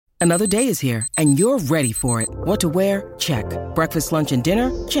Another day is here, and you're ready for it. What to wear? Check. Breakfast, lunch, and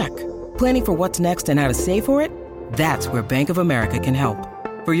dinner? Check. Planning for what's next and how to save for it? That's where Bank of America can help.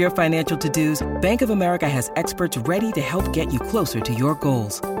 For your financial to-dos, Bank of America has experts ready to help get you closer to your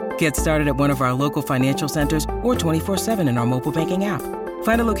goals. Get started at one of our local financial centers or 24/7 in our mobile banking app.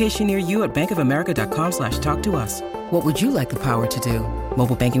 Find a location near you at bankofamerica.com/talktous. What would you like the power to do?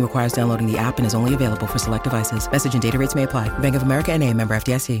 Mobile banking requires downloading the app and is only available for select devices. Message and data rates may apply. Bank of America N.A., member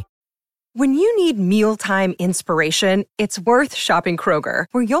FDIC. When you need mealtime inspiration, it's worth shopping Kroger,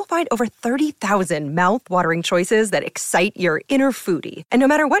 where you'll find over 30,000 mouth-watering choices that excite your inner foodie. And no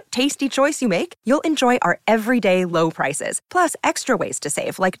matter what tasty choice you make, you'll enjoy our everyday low prices, plus extra ways to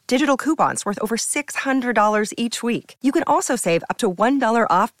save, like digital coupons worth over $600 each week. You can also save up to $1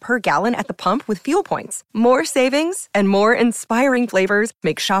 off per gallon at the pump with fuel points. More savings and more inspiring flavors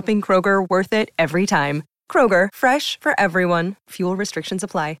make shopping Kroger worth it every time. Kroger, fresh for everyone. Fuel restrictions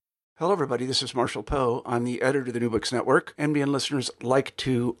apply. Hello, everybody. This is Marshall Poe. I'm the editor of the New Books Network. NBN listeners like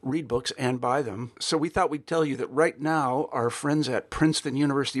to read books and buy them. So we thought we'd tell you that right now, our friends at Princeton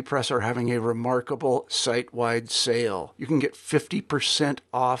University Press are having a remarkable site-wide sale. You can get 50%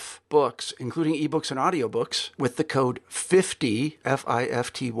 off books, including ebooks and audiobooks, with the code 50,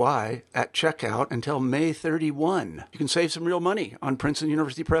 F-I-F-T-Y, at checkout until May 31. You can save some real money on Princeton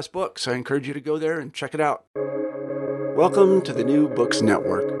University Press books. I encourage you to go there and check it out. Welcome to the New Books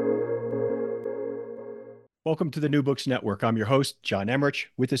Network. Welcome to the New Books Network. I'm your host, John Emmerich.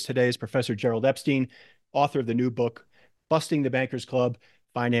 With us today is Professor Gerald Epstein, author of the new book, Busting the Bankers Club,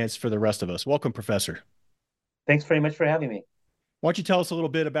 Finance for the Rest of Us. Welcome, Professor. Thanks very much for having me. Why don't you tell us a little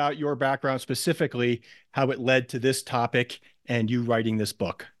bit about your background, specifically how it led to this topic and you writing this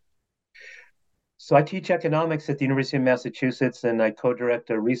book? So I teach economics at the University of Massachusetts, and I co-direct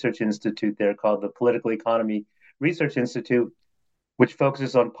a research institute there called the Political Economy Research Institute, which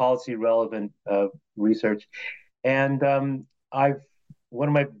focuses on policy-relevant research. And one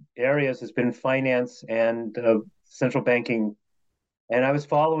of my areas has been finance and central banking. And I was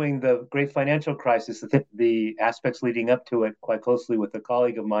following the great financial crisis, the aspects leading up to it, quite closely with a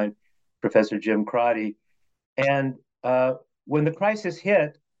colleague of mine, Professor Jim Crotty. And when the crisis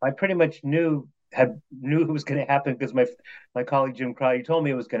hit, I pretty much knew it was going to happen because my colleague Jim Crotty told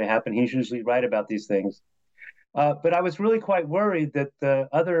me it was going to happen. He's usually right about these things. But I was really quite worried that the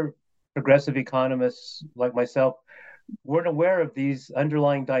other progressive economists like myself weren't aware of these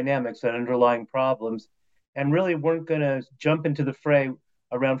underlying dynamics and underlying problems and really weren't going to jump into the fray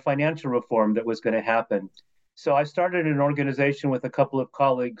around financial reform that was going to happen. So I started an organization with a couple of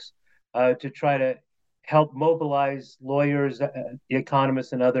colleagues to try to help mobilize lawyers, the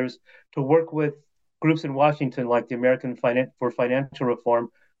economists, and others to work with groups in Washington like the American for Financial Reform,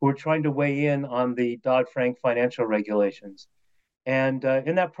 who were trying to weigh in on the Dodd-Frank financial regulations. And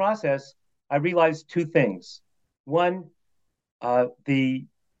in that process, I realized two things. One, the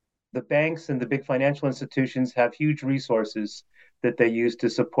banks and the big financial institutions have huge resources that they use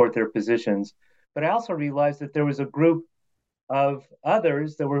to support their positions. But I also realized that there was a group of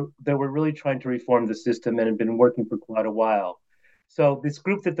others that were really trying to reform the system and had been working for quite a while. So this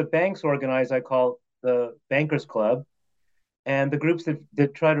group that the banks organize, I call the Bankers Club. And the groups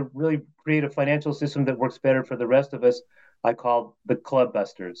that try to really create a financial system that works better for the rest of us, I call the Club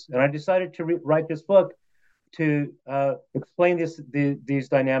Busters. And I decided to write this book to explain these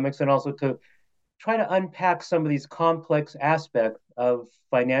dynamics and also to try to unpack some of these complex aspects of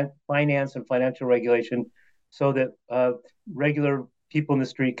finance and financial regulation so that regular people in the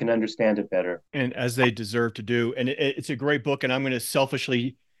street can understand it better. And as they deserve to do. And it's a great book. And I'm going to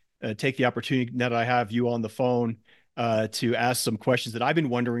selfishly take the opportunity now that I have you on the phone to ask some questions that I've been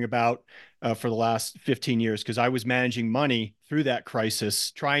wondering about for the last 15 years, because I was managing money through that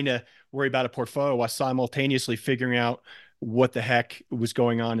crisis, trying to worry about a portfolio while simultaneously figuring out what the heck was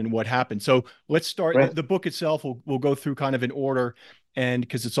going on and what happened. So let's start. Right. The book itself, we'll go through kind of in order, and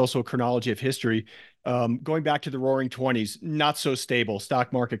because it's also a chronology of history. Going back to the Roaring '20s, not so stable.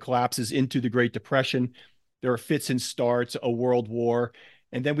 Stock market collapses into the Great Depression. There are fits and starts, a world war.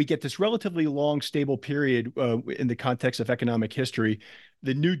 And then we get this relatively long, stable period in the context of economic history.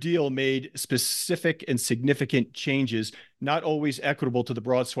 The New Deal made specific and significant changes, not always equitable to the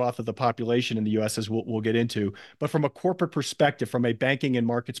broad swath of the population in the U.S., as we'll get into. But from a corporate perspective, from a banking and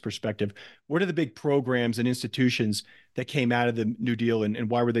markets perspective, what are the big programs and institutions that came out of the New Deal,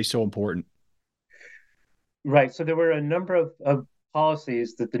 and why were they so important? Right. So there were a number of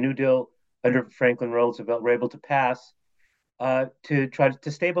policies that the New Deal under Franklin Roosevelt were able to pass to try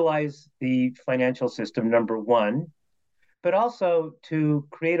to stabilize the financial system, number one, but also to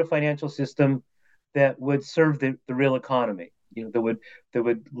create a financial system that would serve the real economy. that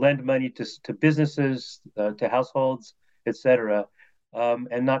would lend money to businesses, to households, etc.,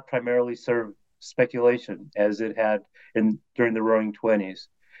 and not primarily serve speculation as it had during the Roaring Twenties.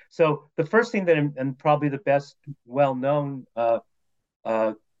 So the first thing that, and probably the best well-known uh,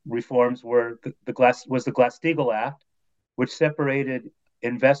 reforms were the Glass-Steagall Act, which separated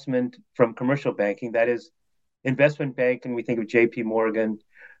investment from commercial banking. That is, investment banking, we think of J.P. Morgan,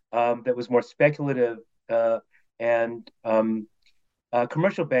 that was more speculative, and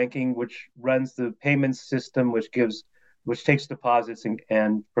commercial banking, which runs the payments system, which takes deposits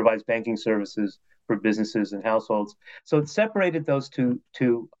and provides banking services for businesses and households. So it separated those two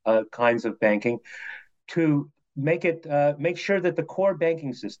kinds of banking to make sure that the core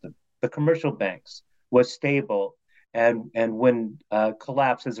banking system, the commercial banks, was stable and when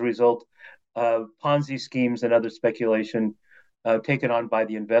collapsed as a result of Ponzi schemes and other speculation taken on by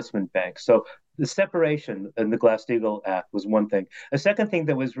the investment banks. So the separation in the Glass-Steagall Act was one thing. A second thing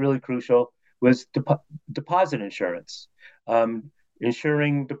that was really crucial was deposit insurance,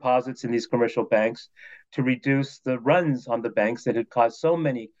 insuring deposits in these commercial banks to reduce the runs on the banks that had caused so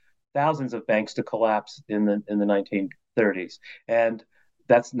many thousands of banks to collapse in the 1930s. And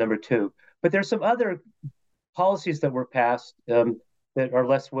that's number two. But there's some other policies that were passed that are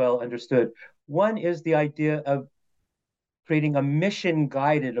less well understood. One is the idea of creating a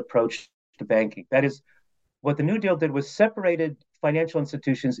mission-guided approach to banking. That is, what the New Deal did was separated financial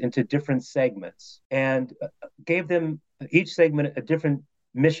institutions into different segments and gave them each segment a different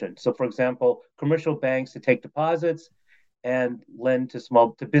mission. So, for example, commercial banks to take deposits and lend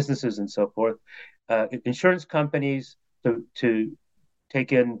to businesses and so forth. Insurance companies to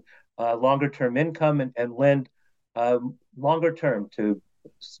take in longer term income and lend longer term to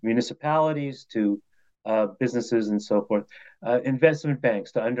municipalities, to businesses and so forth. Investment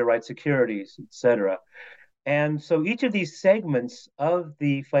banks to underwrite securities, etc. And so each of these segments of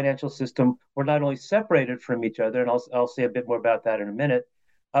the financial system were not only separated from each other, and I'll say a bit more about that in a minute,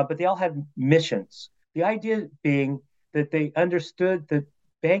 but they all had missions. The idea being that they understood that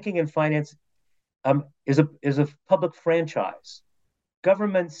banking and finance is a public franchise.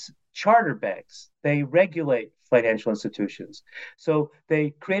 Governments charter banks. They regulate financial institutions. So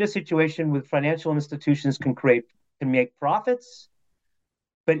they create a situation where financial institutions can make profits,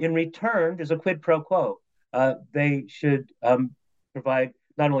 but in return, there's a quid pro quo. They should provide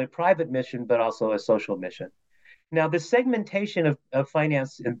not only a private mission, but also a social mission. Now, the segmentation of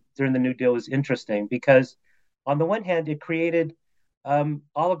finance during the New Deal is interesting because, on the one hand, it created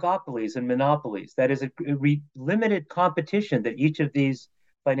oligopolies and monopolies. That is, it limited competition that each of these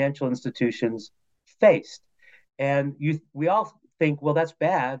financial institutions faced. And we all think, well, that's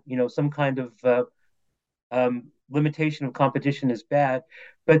bad. Some kind of limitation of competition is bad.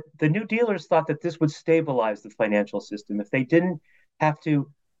 But the New Dealers thought that this would stabilize the financial system. If they didn't have to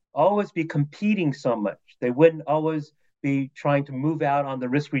always be competing so much, they wouldn't always be trying to move out on the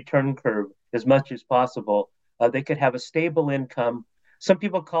risk return curve as much as possible. They could have a stable income. Some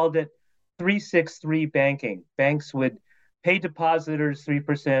people called it 363 banking. Banks would pay depositors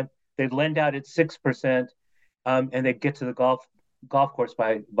 3%, they'd lend out at 6%, and they'd get to the golf course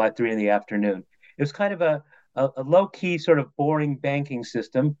by 3 p.m. It was kind of a low-key, sort of boring banking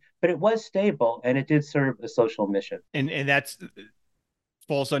system, but it was stable and it did serve a social mission. And that's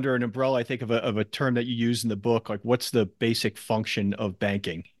falls under an umbrella, I think, of a term that you use in the book, like what's the basic function of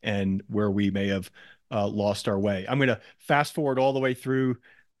banking and where we may have lost our way. I'm going to fast forward all the way through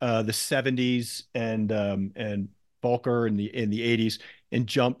the 70s and Volcker in the 80s and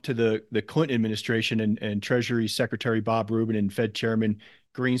jump to the Clinton administration and Treasury Secretary Bob Rubin and Fed Chairman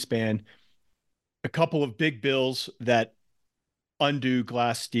Greenspan. A couple of big bills that undo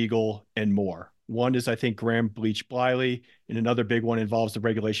Glass-Steagall and more. One is, I think, Graham-Bleach-Bliley, and another big one involves the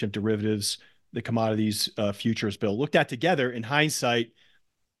regulation of derivatives, the commodities futures bill. Looked at together, in hindsight,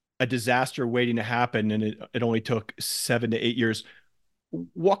 a disaster waiting to happen, and it only took 7 to 8 years.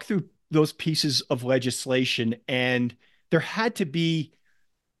 Walk through those pieces of legislation, and there had to be,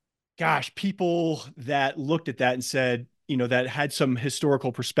 people that looked at that and said, that had some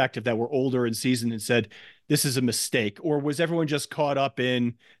historical perspective, that were older and seasoned, and said, this is a mistake? Or was everyone just caught up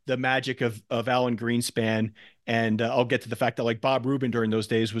in the magic of Alan Greenspan? And I'll get to the fact that, like, Bob Rubin during those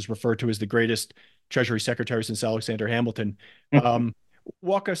days was referred to as the greatest Treasury Secretary since Alexander Hamilton.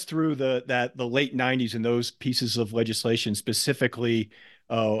 Walk us through the late 90s and those pieces of legislation, specifically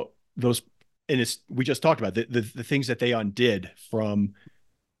those, and we just talked about the things that they undid from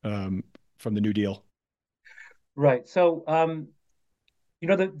the New Deal. Right. So,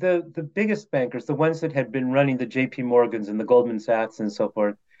 the biggest bankers, the ones that had been running the J.P. Morgans and the Goldman Sachs and so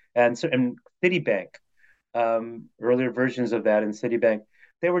forth, and Citibank, earlier versions of that in Citibank,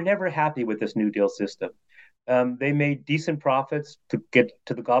 they were never happy with this New Deal system. They made decent profits to get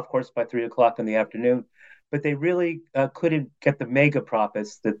to the golf course by 3 o'clock in the afternoon, but they really couldn't get the mega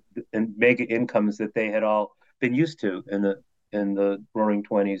profits and mega incomes that they had all been used to in the Roaring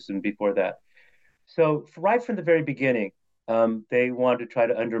Twenties and before that. So right from the very beginning, they wanted to try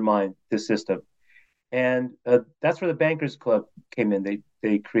to undermine the system, and that's where the Bankers Club came in.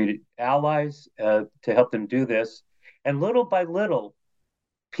 They created allies to help them do this, and little by little,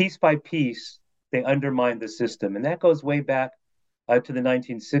 piece by piece, they undermined the system, and that goes way back to the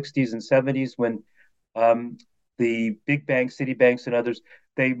 1960s and 70s when the big banks, Citibanks, and others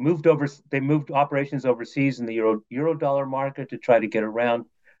they moved operations overseas in the euro dollar market to try to get around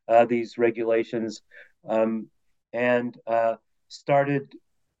these regulations, um, and started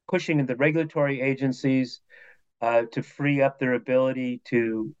pushing the regulatory agencies to free up their ability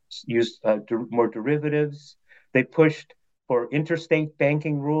to use more derivatives. They pushed for interstate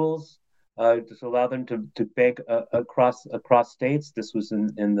banking rules to allow them to bank across states. This was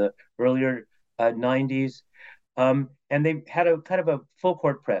in the earlier 90s. And they had a kind of a full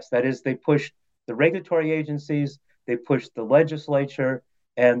court press. That is, they pushed the regulatory agencies, they pushed the legislature,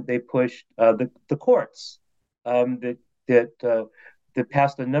 and they pushed the courts that that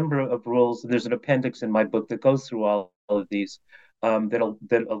passed a number of rules. And there's an appendix in my book that goes through all of these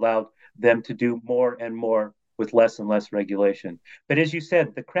that allowed them to do more and more with less and less regulation. But as you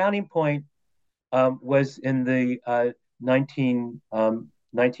said, the crowning point was in the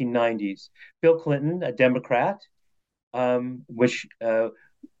 1990s. Bill Clinton, a Democrat, which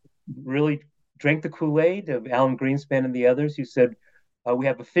really drank the Kool-Aid of Alan Greenspan and the others who said, we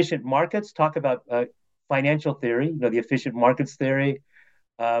have efficient markets, talk about financial theory, the efficient markets theory,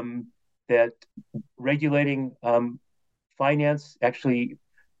 that regulating finance actually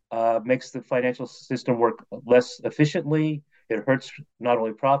makes the financial system work less efficiently. It hurts not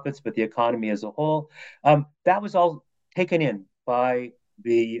only profits, but the economy as a whole. That was all taken in by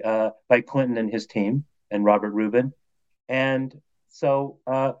by Clinton and his team and Robert Rubin. And so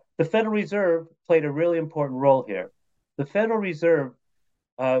the Federal Reserve played a really important role here. The Federal Reserve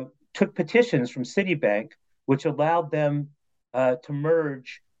took petitions from Citibank, which allowed them to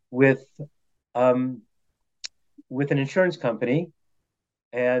merge um, with an insurance company,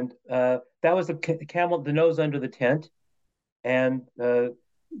 and that was the nose under the tent. And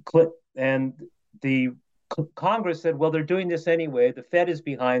and the Congress said, well, they're doing this anyway. The Fed is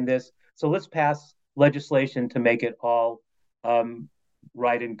behind this, so let's pass legislation to make it all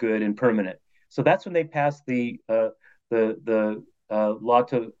right and good and permanent. So that's when they passed the law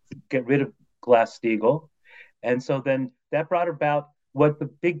to get rid of Glass-Steagall, and so then that brought about what the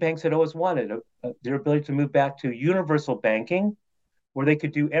big banks had always wanted: their ability to move back to universal banking, where they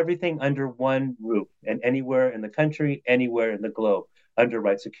could do everything under one roof and anywhere in the country, anywhere in the globe,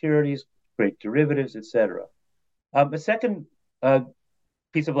 underwrite securities, create derivatives, etc. A second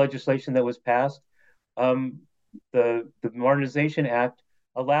piece of legislation that was passed, um, the Modernization Act,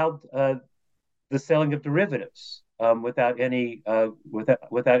 allowed the selling of derivatives without any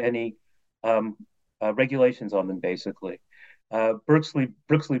regulations on them, basically.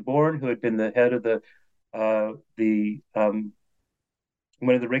 Brooksley Bourne, who had been the head of the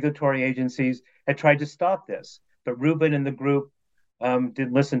one of the regulatory agencies, had tried to stop this, but Rubin and the group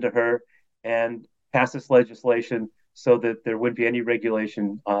didn't listen to her and passed this legislation so that there wouldn't be any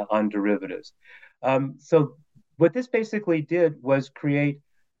regulation on derivatives. So what this basically did was create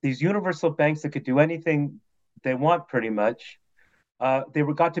these universal banks that could do anything they want, pretty much. They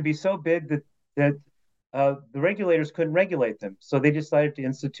got to be so big that the regulators couldn't regulate them, so they decided to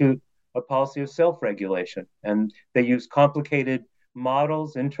institute a policy of self-regulation, and they used complicated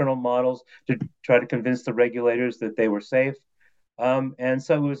models, internal models, to try to convince the regulators that they were safe. And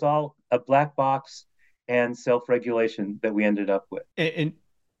so it was all a black box and self-regulation that we ended up with. And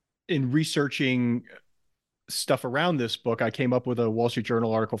in researching stuff around this book, I came up with a Wall Street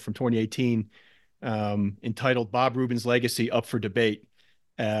Journal article from 2018 entitled "Bob Rubin's Legacy Up for Debate,"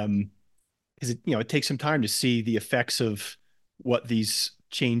 because it takes some time to see the effects of what these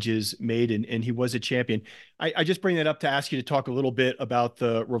changes made, and he was a champion. I just bring that up to ask you to talk a little bit about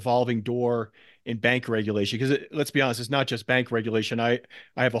the revolving door in bank regulation, because let's be honest, it's not just bank regulation. I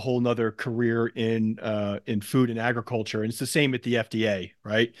have a whole nother career in food and agriculture, and it's the same at the FDA,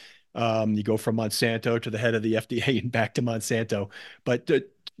 right? You go from Monsanto to the head of the FDA and back to Monsanto. But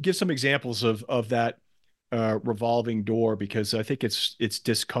give some examples of that revolving door, because I think it's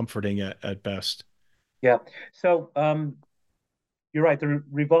discomforting at best. Yeah. So you're right. The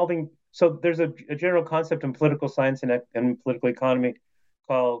revolving. So there's a general concept in political science and political economy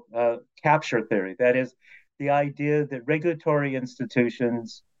called capture theory. That is, the idea that regulatory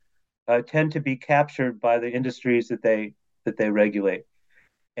institutions tend to be captured by the industries that they regulate.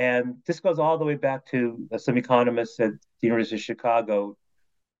 And this goes all the way back to some economists at the University of Chicago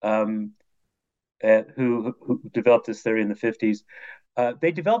um, who developed this theory in the 50s.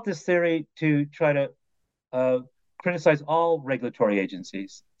 They developed this theory to try to uh, criticize all regulatory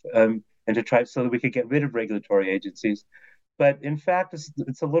agencies and to try so that we could get rid of regulatory agencies. But in fact,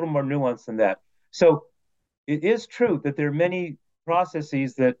 it's a little more nuanced than that. So it is true that there are many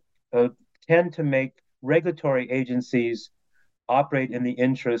processes that uh, tend to make regulatory agencies operate in the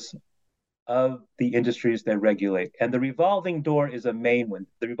interests of the industries they regulate. And the revolving door is a main one.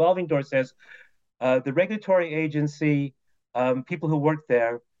 The revolving door says the regulatory agency, people who work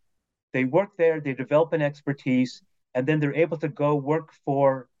there, they develop an expertise, and then they're able to go work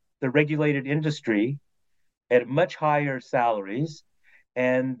for the regulated industry at much higher salaries,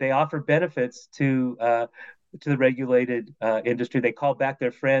 and they offer benefits to the regulated industry. They call back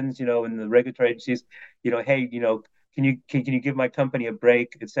their friends, in the regulatory agencies, hey, can you give my company a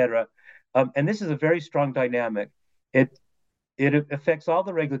break, et cetera. And this is a very strong dynamic. It it affects all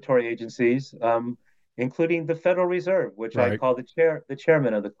the regulatory agencies, including the Federal Reserve, which I Right. call the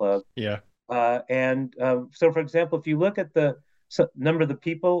chairman of the club. Yeah. And so, for example, if you look at the number of the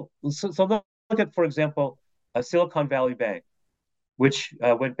people, so look at, for example, Silicon Valley Bank, which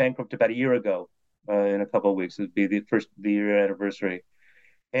went bankrupt about a year ago. In a couple of weeks, it would be the year anniversary.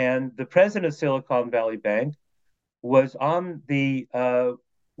 And the president of Silicon Valley Bank was on the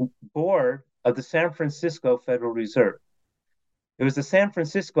board of the San Francisco Federal Reserve. It was the San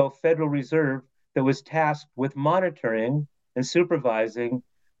Francisco Federal Reserve that was tasked with monitoring and supervising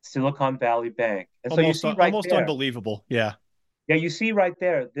Silicon Valley Bank. And so you see right Almost there, unbelievable. Yeah. yeah, you see right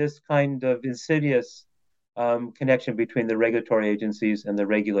there this kind of insidious connection between the regulatory agencies and the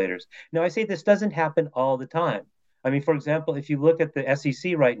regulators. Now, I say this doesn't happen all the time. I mean, for example, if you look at the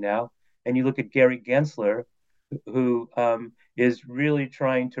SEC right now and you look at Gary Gensler, who is really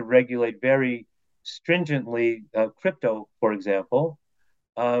trying to regulate very stringently crypto, for example,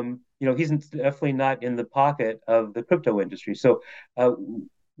 he's definitely not in the pocket of the crypto industry. So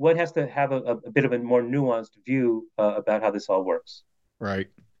one has to have a bit of a more nuanced view about how this all works. Right.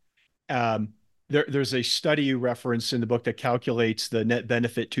 Um, there's a study you reference in the book that calculates the net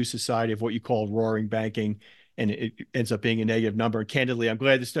benefit to society of what you call roaring banking, and it ends up being a negative number. And candidly, I'm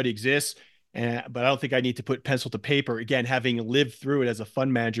glad the study exists, but I don't think I need to put pencil to paper. Again, having lived through it as a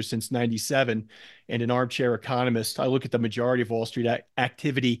fund manager since '97 and an armchair economist, I look at the majority of Wall Street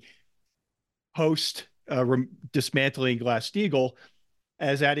activity post dismantling Glass-Steagall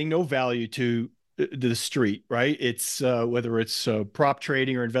as adding no value to the street, right? It's whether it's prop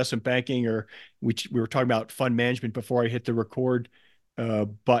trading or investment banking, or which we were talking about fund management before I hit the record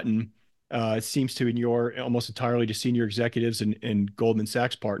button. It seems to inure almost entirely to senior executives and Goldman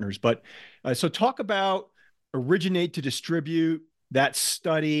Sachs partners. But so talk about originate to distribute, that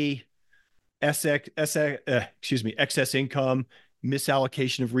study, excess income,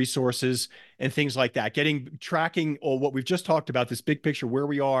 misallocation of resources, and things like that. Tracking all what we've just talked about, this big picture, where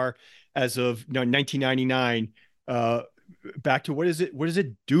we are as of 1999, back to what does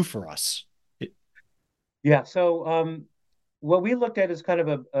it do for us? Yeah. So what we looked at is kind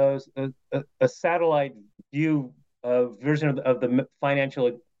of a satellite view version of the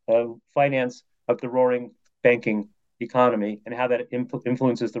financial finance of the roaring banking economy and how that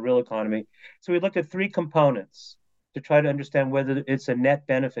influences the real economy. So we looked at three components to try to understand whether it's a net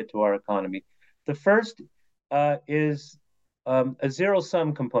benefit to our economy. The first is a zero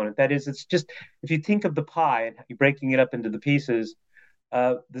sum component. That is, it's just if you think of the pie and you're breaking it up into the pieces,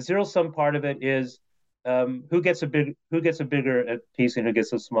 the zero sum part of it is who gets a bigger piece and who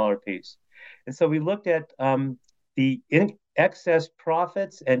gets a smaller piece. And so we looked at the excess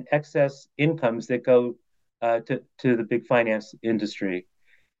profits and excess incomes that go to the big finance industry.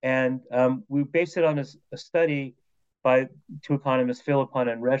 And we based it on a study by two economists, Philippon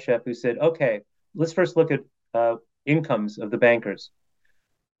and Reshef, who said, okay, let's first look at incomes of the bankers.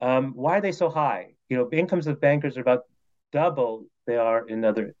 Why are they so high? Incomes of bankers are about double they are in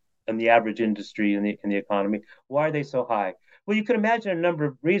the average industry in the economy. Why are they so high? Well, you can imagine a number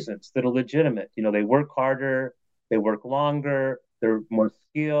of reasons that are legitimate. They work harder, they work longer, they're more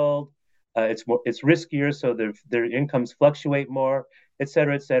skilled, it's riskier, so their incomes fluctuate more, et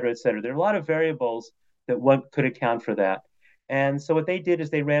cetera, et cetera, et cetera. There are a lot of variables that one could account for that. And so what they did is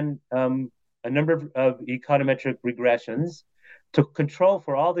they ran a number of econometric regressions to control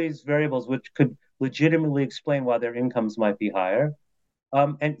for all these variables, which could legitimately explain why their incomes might be higher.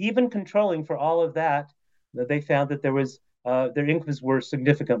 And even controlling for all of that, they found that their incomes were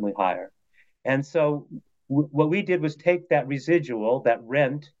significantly higher. And so what we did was take that residual, that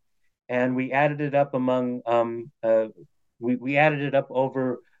rent, and we added it up among we added it up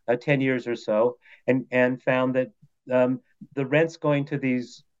over 10 years or so, and found that the rents going to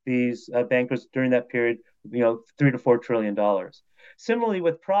these bankers during that period, $3 to $4 trillion. Similarly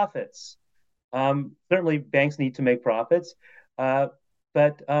with profits, certainly banks need to make profits, but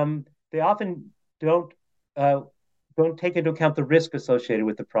they often uh, don't take into account the risk associated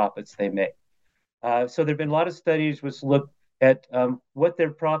with the profits they make. So there have been a lot of studies which look at what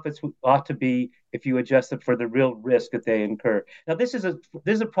their profits ought to be if you adjust them for the real risk that they incur. Now, this is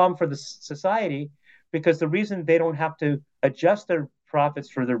a problem for the society, because the reason they don't have to adjust their profits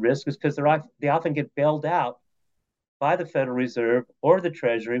for the risk is because they often get bailed out by the Federal Reserve or the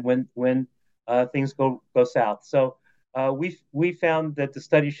Treasury when things go south. So we found that the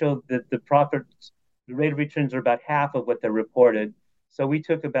study showed that the rate of returns are about half of what they're reported. So we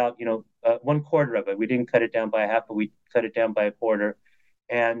took about 1/4 of it. We didn't cut it down by a half, but we cut it down by a quarter,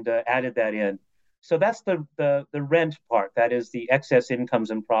 and added that in. So that's the rent part. That is the excess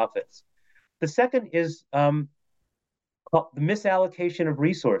incomes and profits. The second is the misallocation of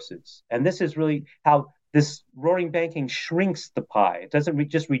resources, and this is really how this roaring banking shrinks the pie. It doesn't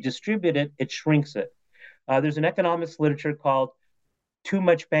just redistribute it; it shrinks it. There's an economics literature called "Too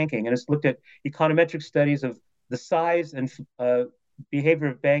Much Banking," and it's looked at econometric studies of the size and behavior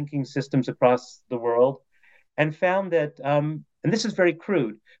of banking systems across the world, and found that, and this is very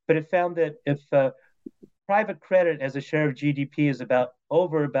crude, but it found that if private credit as a share of GDP is about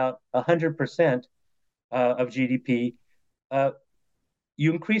 100% of GDP,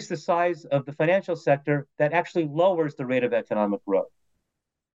 you increase the size of the financial sector, that actually lowers the rate of economic growth.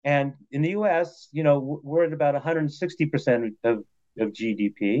 And in the U.S., we're at about 160% of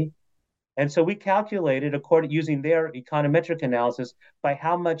GDP. And so we calculated, using their econometric analysis, by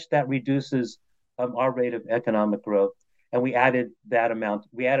how much that reduces our rate of economic growth. And we added that amount.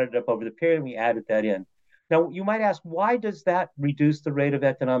 We added it up over the period, and we added that in. Now, you might ask, why does that reduce the rate of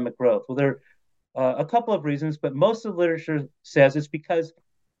economic growth? Well, there are a couple of reasons, but most of the literature says it's because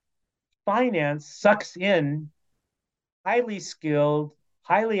finance sucks in highly skilled,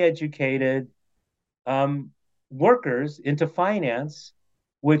 highly educated workers into finance,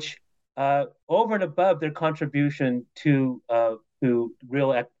 which over and above their contribution to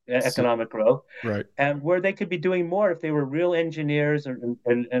real economic growth, right, and where they could be doing more if they were real engineers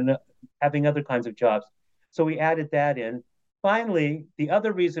and having other kinds of jobs. So we added that in. Finally, the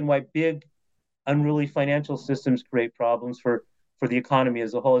other reason why big, unruly financial systems create problems for the economy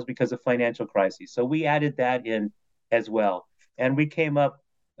as a whole is because of financial crises. So we added that in as well, and we came up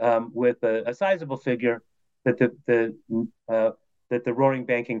with a sizable figure that the roaring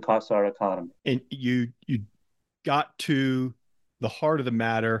banking costs our economy. And you got to the heart of the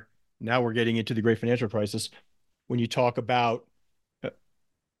matter. Now we're getting into the great financial crisis. When you talk about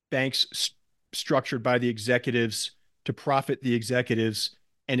banks structured by the executives to profit the executives,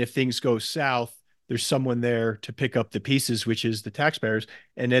 and if things go south, there's someone there to pick up the pieces, which is the taxpayers.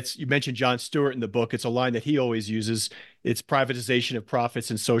 And you mentioned John Stewart in the book. It's a line that he always uses. It's privatization of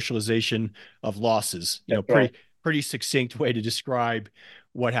profits and socialization of losses. Pretty succinct way to describe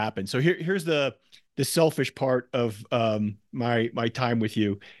what happened. So here's the selfish part of my time with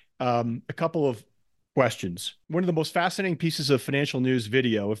you. A couple of questions. One of the most fascinating pieces of financial news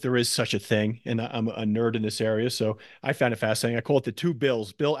video, if there is such a thing, and I'm a nerd in this area, so I found it fascinating. I call it the two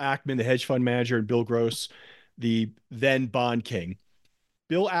Bills: Bill Ackman, the hedge fund manager, and Bill Gross, the then bond king.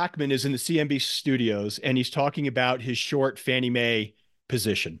 Bill Ackman is in the CNBC studios, and he's talking about his short Fannie Mae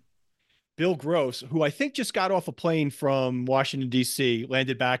position. Bill Gross, who I think just got off a plane from Washington, D.C.,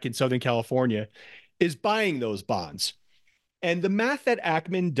 landed back in Southern California, is buying those bonds. And the math that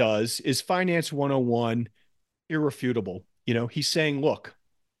Ackman does is Finance 101, irrefutable. He's saying, look,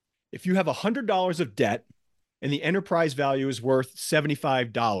 if you have $100 of debt and the enterprise value is worth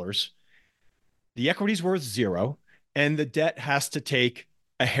 $75, the equity is worth $0, and the debt has to take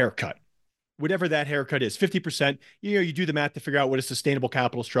a haircut, whatever that haircut is, 50%. You do the math to figure out what a sustainable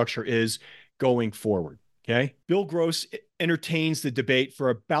capital structure is going forward. Okay. Bill Gross entertains the debate for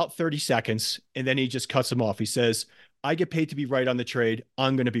about 30 seconds, and then he just cuts him off. He says, I get paid to be right on the trade.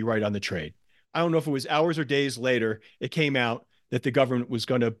 I'm going to be right on the trade. I don't know if it was hours or days later, it came out that the government was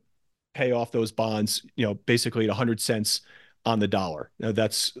going to pay off those bonds, basically at 100 cents on the dollar. Now,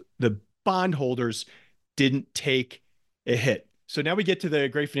 that's the bondholders didn't take a hit. So now we get to the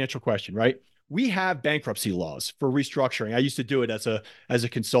great financial question, right? We have bankruptcy laws for restructuring. I used to do it as a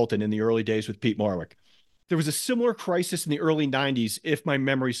consultant in the early days with Pete Marwick. There was a similar crisis in the early 90s, if my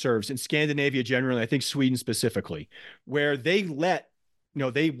memory serves, in Scandinavia generally, I think Sweden specifically, where they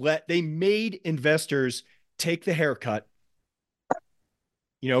made investors take the haircut,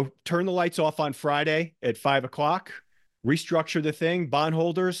 turn the lights off on Friday at 5 o'clock, restructure the thing.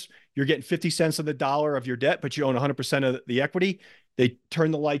 Bondholders, you're getting 50 cents on the dollar of your debt, but you own 100% of the equity. They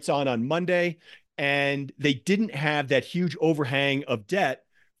turn the lights on Monday, and they didn't have that huge overhang of debt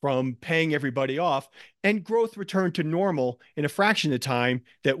from paying everybody off, and growth returned to normal in a fraction of the time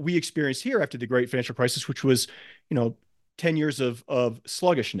that we experienced here after the great financial crisis, which was, 10 years of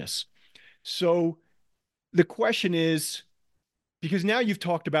sluggishness. So the question is, because now you've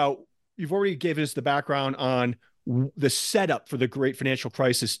already given us the background on the setup for the great financial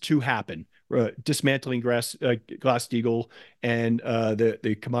crisis to happen, dismantling Glass-Steagall and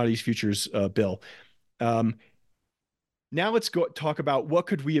the commodities futures bill. Now let's talk about what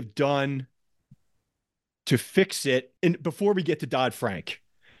could we have done to fix it. And before we get to Dodd-Frank,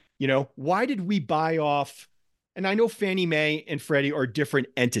 why did we buy off? And I know Fannie Mae and Freddie are different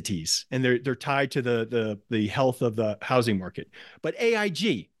entities, and they're tied to the health of the housing market. But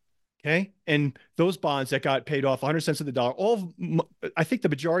AIG, okay, and those bonds that got paid off 100 cents of the dollar, I think the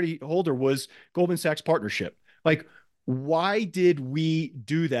majority holder was Goldman Sachs Partnership. Like, why did we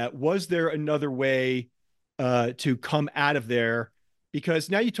do that? Was there another way to come out of there? Because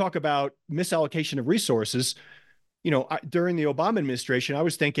now you talk about misallocation of resources. During the Obama administration, I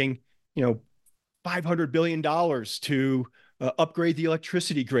was thinking, $500 billion to upgrade the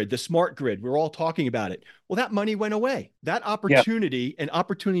electricity grid, the smart grid. We're all talking about it. Well, that money went away. That opportunity and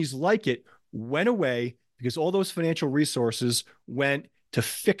opportunities like it went away because all those financial resources went to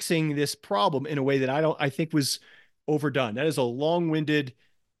fixing this problem in a way that I think was overdone. That is a long-winded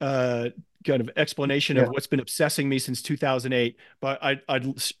kind of explanation of what's been obsessing me since 2008. But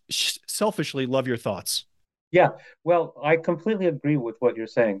I'd selfishly love your thoughts. Yeah, well, I completely agree with what you're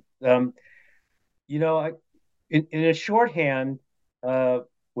saying. In a shorthand,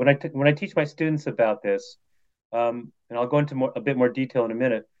 when I teach my students about this, and I'll go into a bit more detail in a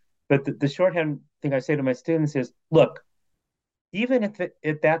minute, but the shorthand thing I say to my students is, look, even if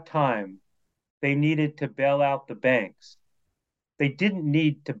at that time they needed to bail out the banks, they didn't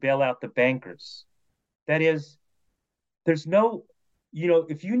need to bail out the bankers. That is, there's no,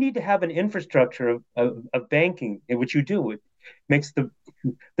 if you need to have an infrastructure of banking, in which you do, it makes the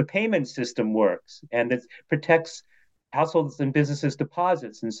payment system works, and it protects households and businesses'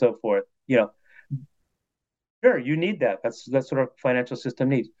 deposits and so forth. Sure, you need that. That's what our financial system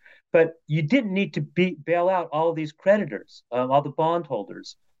needs. But you didn't need to bail out all these creditors, all the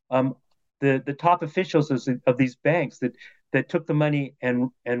bondholders, the top officials of these banks that took the money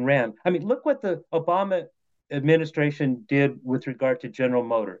and ran. I mean, look what the Obama administration did with regard to General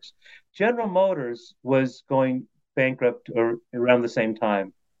Motors. General Motors was going bankrupt or around the same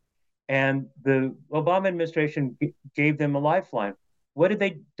time, and the Obama administration gave them a lifeline. What did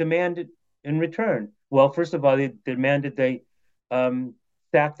they demand in return? Well, first of all, they demanded they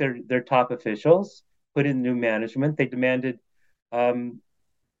sack their top officials, put in new management. They demanded haircuts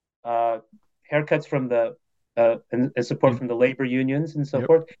from and support from the labor unions and so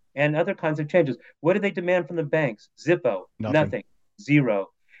forth, and other kinds of changes. What did they demand from the banks? Zippo, nothing,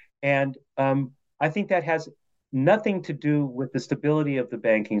 zero. And I think that has nothing to do with the stability of the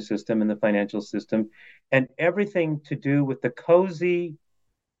banking system and the financial system, and everything to do with the cozy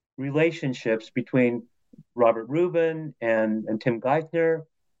relationships between Robert Rubin and Tim Geithner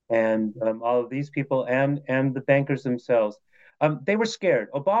and all of these people and the bankers themselves. They were scared.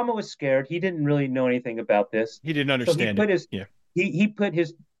 Obama was scared. He didn't really know anything about this. He didn't understand it. He put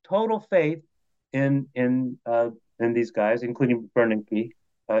his total faith in these guys, including Bernanke,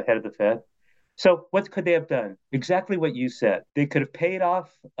 head of the Fed. So what could they have done? Exactly what you said. They could have paid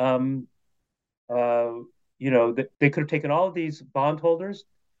off. They could have taken all of these bondholders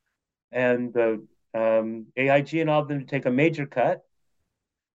and AIG and all of them to take a major cut.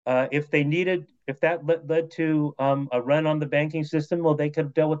 If that led to a run on the banking system, well, they could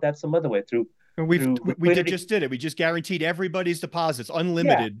have dealt with that some other way through. We just did it. We just guaranteed everybody's deposits,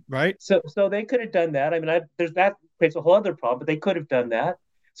 unlimited, right? So they could have done that. I mean, that creates a whole other problem, but they could have done that.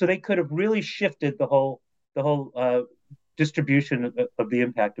 So they could have really shifted the whole distribution of the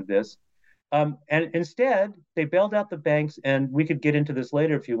impact of this. And instead, they bailed out the banks, and we could get into this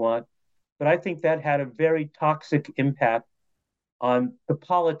later if you want. But I think that had a very toxic impact on the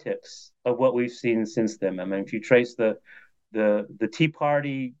politics of what we've seen since then. I mean, if you trace the Tea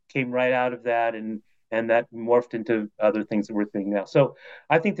Party came right out of that, and that morphed into other things that we're seeing now. So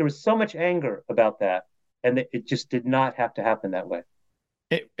I think there was so much anger about that, and it just did not have to happen that way.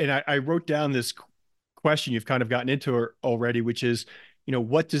 And I wrote down this question you've kind of gotten into already, which is,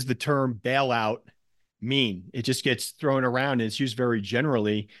 what does the term bailout mean? It just gets thrown around and it's used very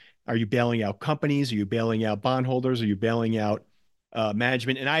generally. Are you bailing out companies? Are you bailing out bondholders? Are you bailing out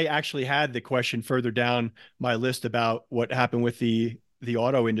management? And I actually had the question further down my list about what happened with the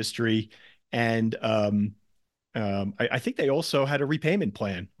auto industry, and I think they also had a repayment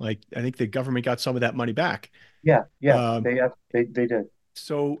plan. Like I think the government got some of that money back. Yeah, yeah, Um, they did.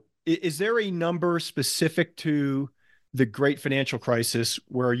 so is there a number specific to the great financial crisis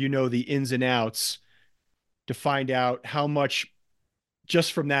where you know the ins and outs to find out how much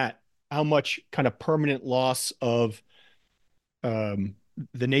just from that, how much kind of permanent loss of um,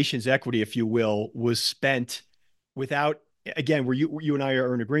 the nation's equity, if you will, was spent without, again, where you and I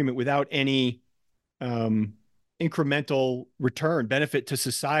are in agreement, without any um, incremental return benefit to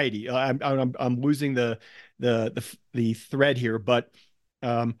society. I'm losing the thread here, but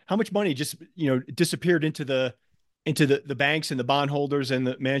how much money just disappeared into the banks and the bondholders and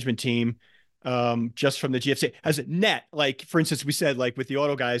the management team just from the GFC as a net. Like for instance, we said like with the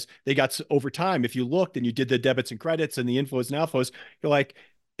auto guys, they got over time. If you looked and you did the debits and credits and the inflows and outflows, you're like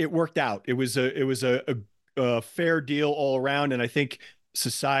it worked out. It was a fair deal all around, and I think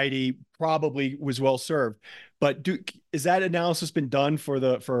society probably was well served. But is that analysis been done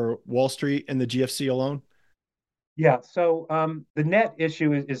for Wall Street and the GFC alone? Yeah, so the net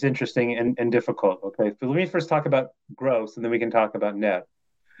issue is interesting and difficult. Okay, so let me first talk about gross, and then we can talk about net.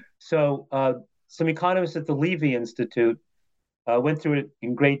 So some economists at the Levy Institute went through it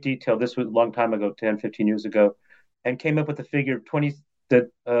in great detail. This was a long time ago, 10, 15 years ago, and came up with a figure of 20 that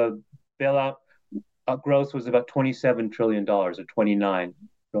bailout gross was about $27 trillion or $29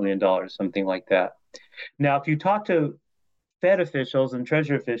 trillion, something like that. Now, if you talk to Fed officials and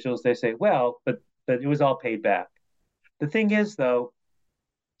Treasury officials, they say, well, but it was all paid back. The thing is, though,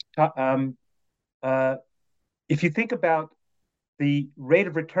 um, uh, if you think about the rate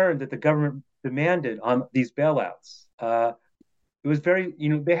of return that the government demanded on these bailouts, it was very,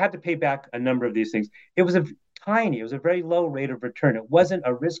 they had to pay back a number of these things. It was it was a very low rate of return. It wasn't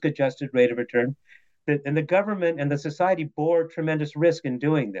a risk adjusted rate of return. And the government and the society bore tremendous risk in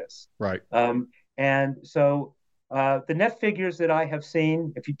doing this. Right. And so the net figures that I have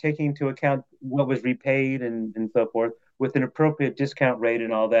seen, if you take into account what was repaid and so forth, with an appropriate discount rate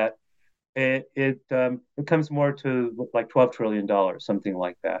and all that, it comes more to like $12 trillion, something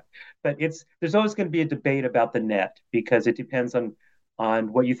like that. But there's always going to be a debate about the net because it depends on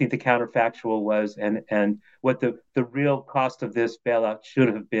what you think the counterfactual was and what the real cost of this bailout should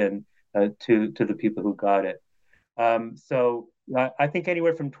have been to the people who got it. So I think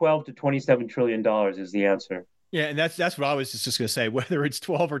anywhere from 12 to $27 trillion is the answer. Yeah, and that's what I was just going to say. Whether it's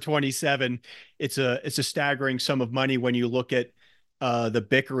 12 or 27, it's a staggering sum of money when you look at the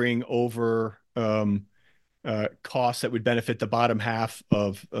bickering over costs that would benefit the bottom half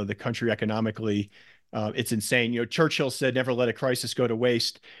of the country economically. It's insane. Churchill said, "Never let a crisis go to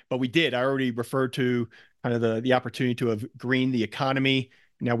waste," but we did. I already referred to kind of the opportunity to have greened the economy.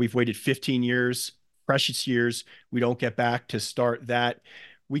 Now we've waited 15 years, precious years. We don't get back to start that.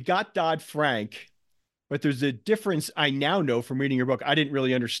 We got Dodd-Frank. But there's a difference I now know from reading your book I didn't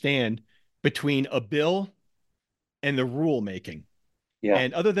really understand between a bill and the rulemaking. Yeah.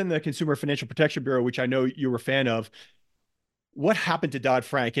 And other than the Consumer Financial Protection Bureau, which I know you were a fan of, what happened to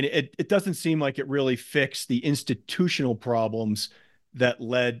Dodd-Frank? And it doesn't seem like it really fixed the institutional problems that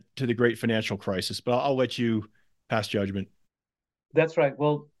led to the great financial crisis. But I'll let you pass judgment. That's right.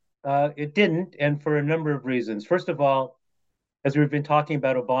 Well, it didn't, and for a number of reasons. First of all, as we've been talking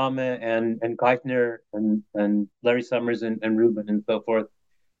about Obama and Geithner and Larry Summers and Rubin and so forth,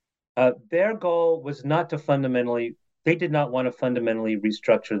 their goal was not to they did not want to fundamentally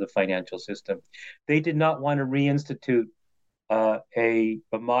restructure the financial system. They did not want to reinstitute a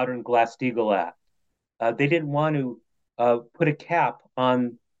modern Glass-Steagall Act. They didn't want to put a cap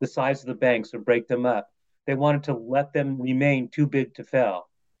on the size of the banks or break them up. They wanted to let them remain too big to fail.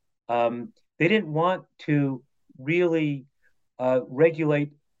 They didn't want to really regulate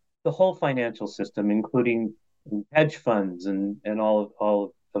the whole financial system, including hedge funds and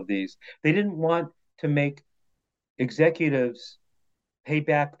all of these. They didn't want to make executives pay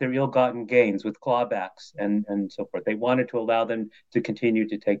back their ill-gotten gains with clawbacks and so forth. They wanted to allow them to continue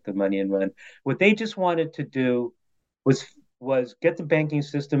to take the money and run. What they just wanted to do was get the banking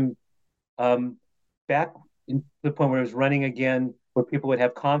system back to the point where it was running again, where people would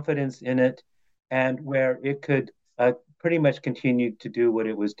have confidence in it, and where it could pretty much continue to do what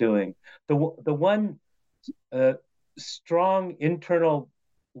it was doing. The one strong internal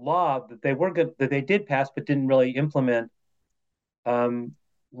law that they did pass but didn't really implement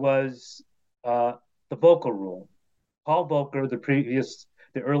was the Volcker Rule. Paul Volcker,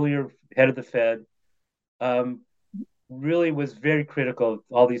 the earlier head of the Fed, really was very critical of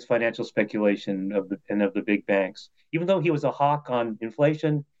all these financial speculation of the big banks. Even though he was a hawk on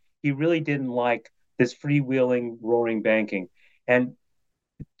inflation, he really didn't like this freewheeling, roaring banking. And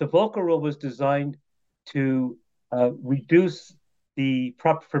the Volcker Rule was designed to reduce the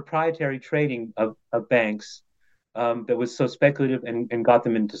proprietary trading of banks that was so speculative and got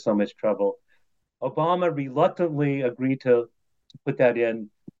them into so much trouble. Obama reluctantly agreed to put that in,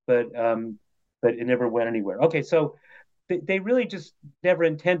 but it never went anywhere. Okay, so they really just never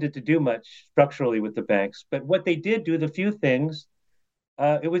intended to do much structurally with the banks. But what they did do, the few things,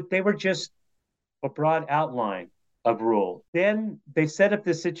 they were just a broad outline of rule. Then they set up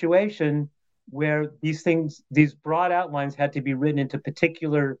this situation where these broad outlines had to be written into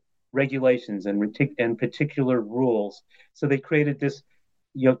particular regulations and particular rules. So they created this,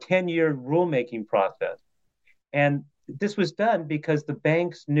 10-year rulemaking process. And this was done because the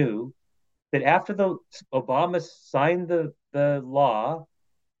banks knew that after the Obama signed the law,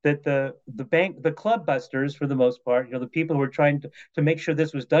 that the club busters, for the most part, the people who were trying to make sure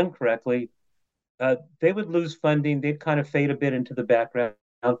this was done correctly, they would lose funding. They'd kind of fade a bit into the background.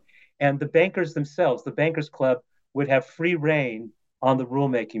 And the bankers themselves, the bankers club, would have free reign on the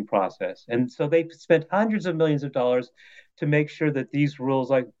rulemaking process. And so they spent hundreds of millions of dollars to make sure that these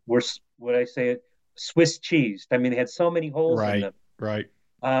rules were, what I say, Swiss cheese. I mean, they had so many holes in them. Right.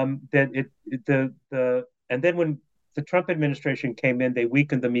 That and then when the Trump administration came in, they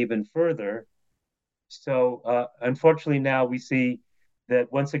weakened them even further. So unfortunately, now we see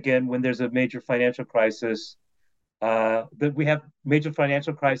that once again, when there's a major financial crisis, that we have major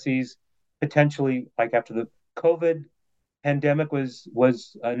financial crises potentially, like after the COVID pandemic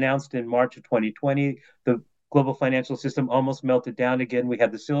was announced in March of 2020, the global financial system almost melted down again. We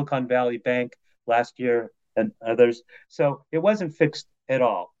had the Silicon Valley Bank last year and others. So it wasn't fixed at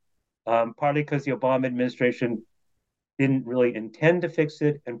all, partly because the Obama administration didn't really intend to fix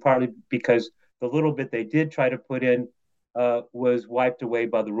it, and partly because the little bit they did try to put in was wiped away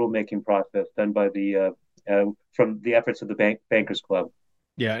by the rulemaking process done by from the efforts of the Bankers Club.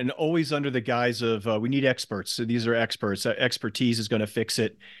 Yeah, and always under the guise of we need experts. So these are experts. Expertise is going to fix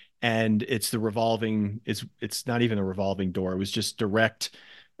it, and it's the revolving. It's not even a revolving door. It was just direct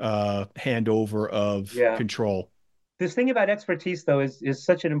handover of control. This thing about expertise, though, is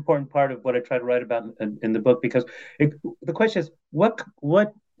such an important part of what I try to write about in the book, because the question is what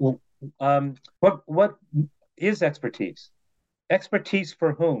is expertise? Expertise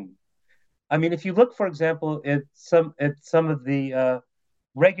for whom? I mean, if you look, for example, at some of the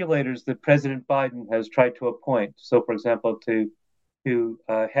regulators that President Biden has tried to appoint. So, for example, to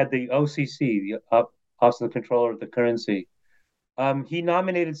head the OCC, the Office of the Controller of the Currency, he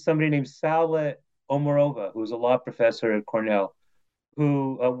nominated somebody named Saule Omarova, who was a law professor at Cornell,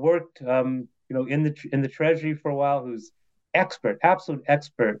 who worked, in the Treasury for a while, who's absolute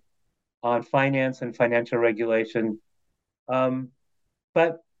expert on finance and financial regulation.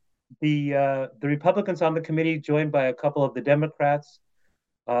 But the Republicans on the committee, joined by a couple of the Democrats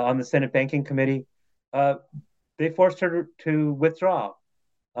on the Senate Banking Committee, they forced her to withdraw.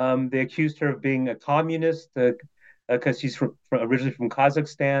 They accused her of being a communist because she's originally from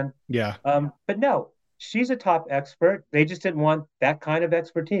Kazakhstan. Yeah. But no, she's a top expert. They just didn't want that kind of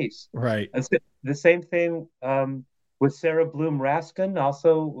expertise. Right. It's the same thing with Sarah Bloom Raskin,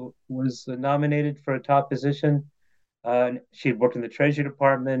 also was nominated for a top position. She had worked in the Treasury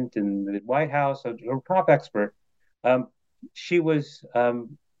Department and the White House, a top expert. She was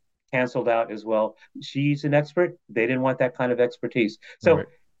canceled out as well. She's an expert. They didn't want that kind of expertise. So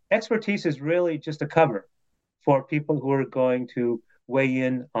expertise is really just a cover for people who are going to weigh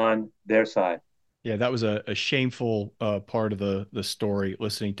in on their side. Yeah, that was a shameful part of the story,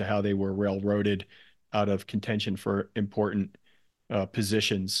 listening to how they were railroaded out of contention for important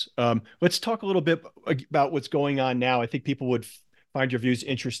positions. Let's talk a little bit about what's going on now. I think people would find your views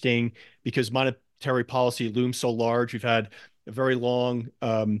interesting because monetary policy looms so large. We've had a very long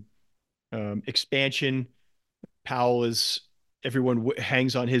expansion. Powell everyone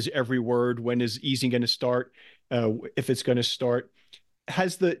hangs on his every word. When is easing going to start? If it's going to start.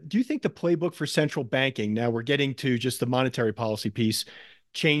 Do you think the playbook for central banking, now we're getting to just the monetary policy piece,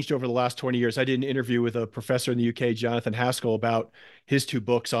 changed over the last 20 years? I did an interview with a professor in the UK, Jonathan Haskell, about his two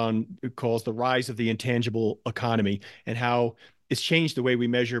books calls The Rise of the Intangible Economy, and how it's changed the way we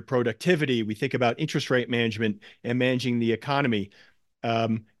measure productivity. We think about interest rate management and managing the economy.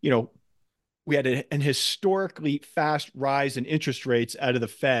 We had an historically fast rise in interest rates out of the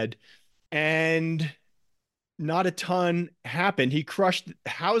Fed, and not a ton happened. He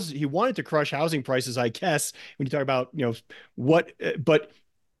wanted to crush housing prices, I guess, when you talk about, but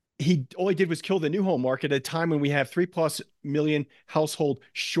he all he did was kill the new home market at a time when we have 3+ million household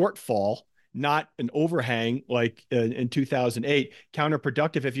shortfall, not an overhang like in 2008.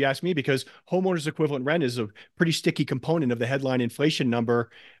 Counterproductive, if you ask me, because homeowners equivalent rent is a pretty sticky component of the headline inflation number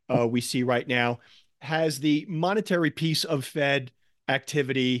we see right now. Has the monetary piece of Fed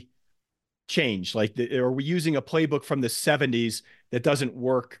activity changed? Like, are we using a playbook from the 70s that doesn't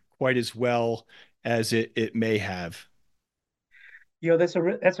work quite as well as it may have? That's a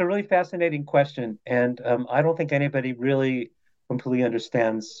really fascinating question, and I don't think anybody really completely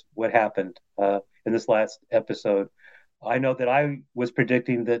understands what happened in this last episode. I know that I was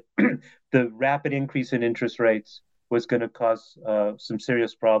predicting that the rapid increase in interest rates was going to cause some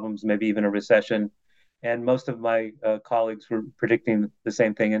serious problems, maybe even a recession, and most of my colleagues were predicting the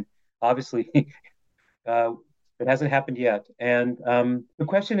same thing. And obviously, uh, it hasn't happened yet. And the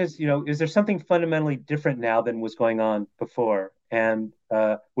question is, is there something fundamentally different now than was going on before, and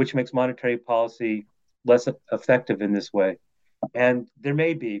which makes monetary policy less effective in this way? And there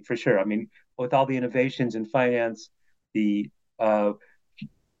may be, for sure. I mean, with all the innovations in finance, the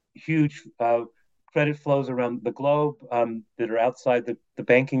huge credit flows around the globe that are outside the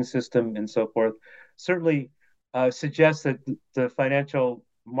banking system and so forth, certainly suggests that the financial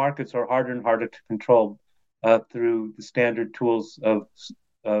markets are harder and harder to control through the standard tools of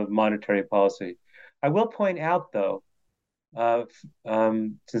monetary policy. I will point out, though,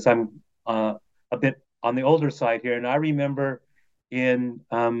 since I'm a bit on the older side here, and I remember in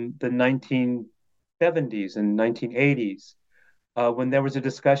the 1970s and 1980s when there was a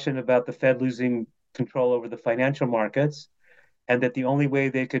discussion about the Fed losing control over the financial markets, and that the only way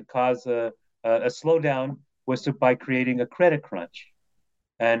they could cause a slowdown was by creating a credit crunch.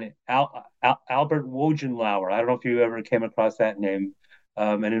 And Albert Wojenlauer, I don't know if you ever came across that name,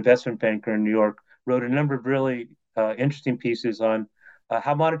 an investment banker in New York, wrote a number of really interesting pieces on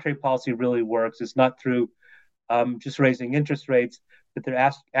how monetary policy really works. It's not through just raising interest rates, but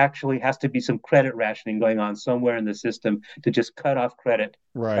there actually has to be some credit rationing going on somewhere in the system to just cut off credit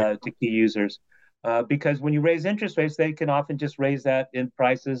Right. to key users. Because when you raise interest rates, they can often just raise that in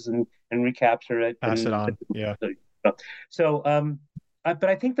prices and recapture it. Pass it on. Yeah. So, but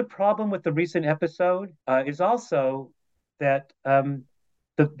I think the problem with the recent episode is also that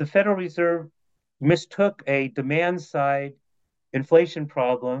the Federal Reserve mistook a demand side inflation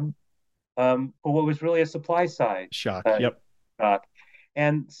problem for what was really a supply side Shock. Yep. shock.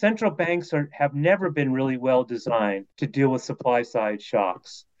 And central banks have never been really well designed to deal with supply side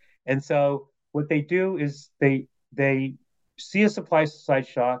shocks. And so what they do is they see a supply side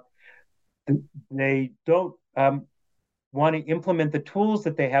shock. They don't want to implement the tools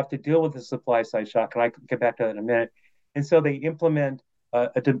that they have to deal with the supply side shock, and I can get back to that in a minute. And so they implement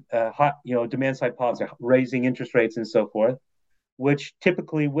demand side policy, raising interest rates and so forth, which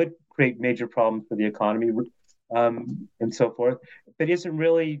typically would create major problems for the economy and so forth, but isn't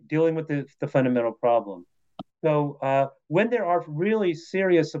really dealing with the fundamental problem. So when there are really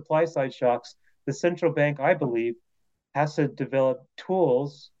serious supply side shocks, the central bank, I believe, has to develop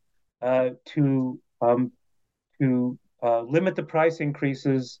tools to limit the price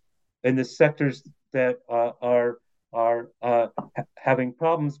increases in the sectors that are having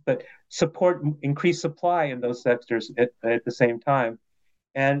problems, but support increased supply in those sectors at the same time.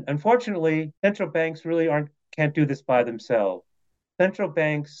 And unfortunately, central banks really can't do this by themselves. Central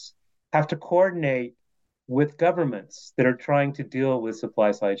banks have to coordinate with governments that are trying to deal with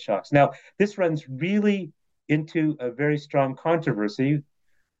supply side shocks. Now, this runs really into a very strong controversy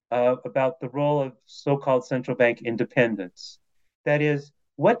about the role of so-called central bank independence. That is,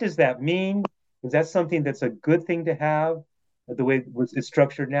 what does that mean? Is that something that's a good thing to have, the way it's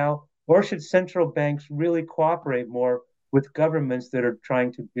structured now? Or should central banks really cooperate more with governments that are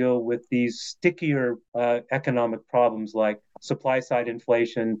trying to deal with these stickier economic problems like supply side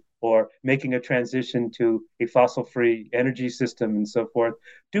inflation or making a transition to a fossil-free energy system and so forth?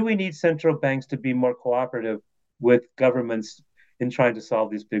 Do we need central banks to be more cooperative with governments in trying to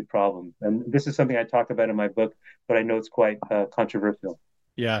solve these big problems? And this is something I talk about in my book, but I know it's quite controversial.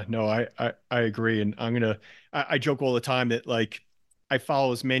 Yeah, no, I agree. And I joke all the time that, like, I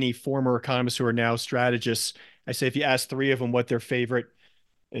follow as many former economists who are now strategists. I say if you ask three of them what their favorite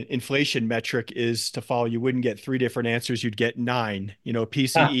inflation metric is to follow, you wouldn't get three different answers. You'd get nine,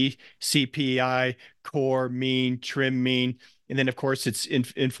 PCE, CPI, core, mean, trim mean. And then, of course, it's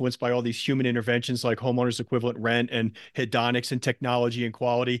influenced by all these human interventions like homeowners equivalent rent and hedonics and technology and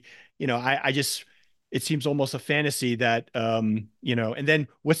quality. I just, it seems almost a fantasy that, and then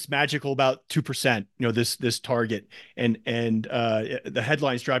what's magical about 2%, this target, and the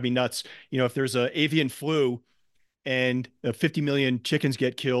headlines drive me nuts. If there's a avian flu and 50 million chickens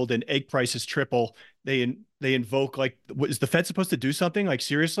get killed and egg prices triple, they invoke, like, what, is the Fed supposed to do something? Like,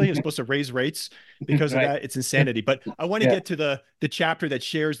 seriously, it's supposed to raise rates because of Right. that? It's insanity. But I want to Yeah. get to the chapter that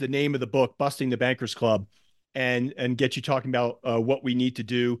shares the name of the book, Busting the Bankers Club, and get you talking about what we need to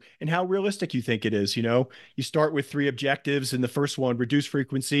do and how realistic you think it is. You know, you start with three objectives, and the first one: reduce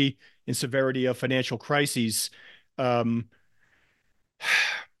frequency and severity of financial crises. Um,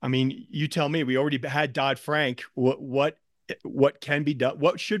 I mean, you tell me. We already had Dodd-Frank. What can be done?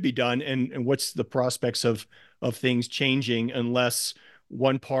 What should be done? And what's the prospects of things changing unless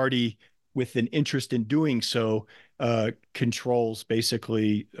one party with an interest in doing so controls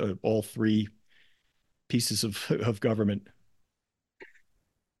basically all three pieces of government?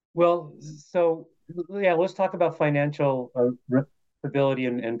 Well, so yeah, let's talk about financial stability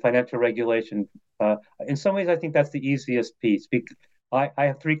and financial regulation. In some ways, I think that's the easiest piece. I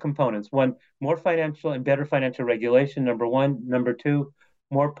have three components. One, more financial and better financial regulation, number one. Number two,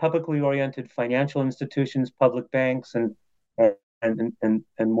 more publicly oriented financial institutions, public banks, and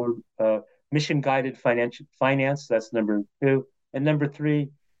more mission guided financial finance. That's number two. And number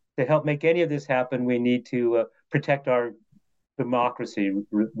three, to help make any of this happen, we need to protect our democracy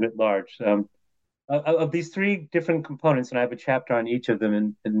writ large. Of these three different components, and I have a chapter on each of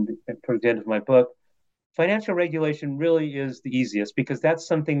them towards the end of my book. Financial regulation really is the easiest because that's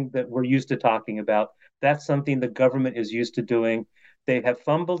something that we're used to talking about. That's something the government is used to doing. They have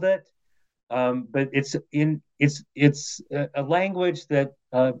fumbled it, but it's a language that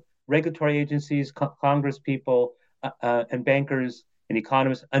regulatory agencies, Congress people, and bankers and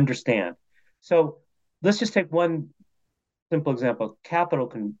economists understand. So let's just take one simple example: capital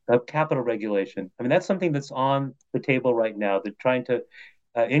regulation. I mean, that's something that's on the table right now. They're trying to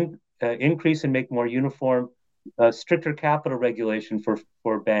increase and make more uniform, stricter capital regulation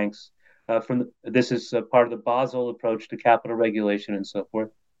for banks. This is part of the Basel approach to capital regulation and so forth.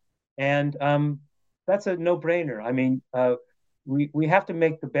 And that's a no-brainer. I mean, we have to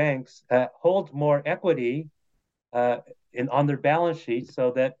make the banks hold more equity on their balance sheet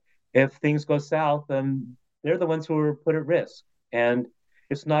so that if things go south, then they're the ones who are put at risk. And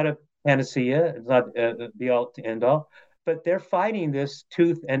it's not a panacea, it's not the all to end all, but they're fighting this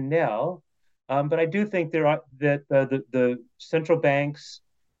tooth and nail. But I do think there are that the central banks,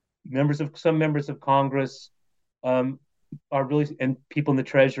 some members of Congress, um, are really, and people in the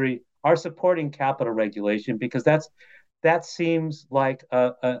Treasury are supporting capital regulation because that seems like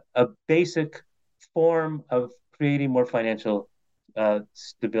a basic form of creating more financial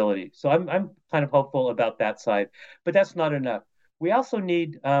stability. So I'm kind of hopeful about that side, but that's not enough. We also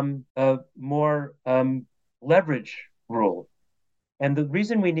need more leverage rule, and the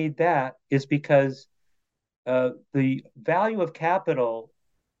reason we need that is because the value of capital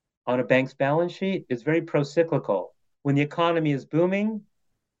on a bank's balance sheet is very pro-cyclical. When the economy is booming,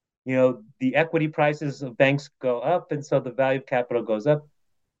 the equity prices of banks go up, and so the value of capital goes up.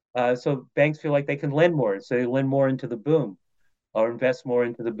 So banks feel like they can lend more, so they lend more into the boom or invest more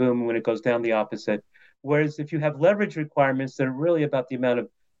into the boom when it goes down the opposite. Whereas if you have leverage requirements that are really about the amount of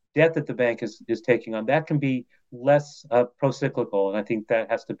debt that the bank is taking on, that can be less pro-cyclical, and I think that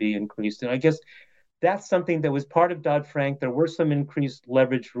has to be increased. And I guess that's something that was part of Dodd-Frank. There were some increased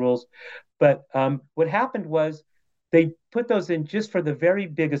leverage rules, but what happened was they put those in just for the very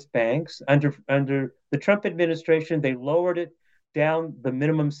biggest banks. Under the Trump administration, they lowered it down the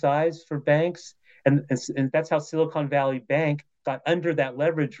minimum size for banks, and that's how Silicon Valley Bank got under that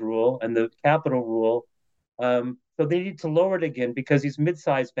leverage rule and the capital rule. So they need to lower it again because these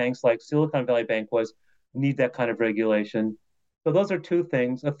mid-sized banks like Silicon Valley Bank was need that kind of regulation. So those are two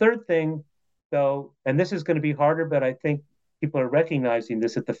things. A third thing, though, and this is going to be harder, but I think people are recognizing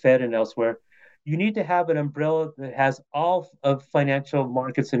this at the Fed and elsewhere. You need to have an umbrella that has all of financial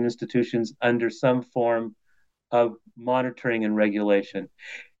markets and institutions under some form of monitoring and regulation.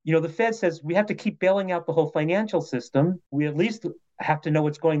 The Fed says we have to keep bailing out the whole financial system. We at least have to know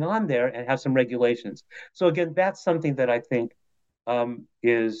what's going on there and have some regulations. So again, that's something that I think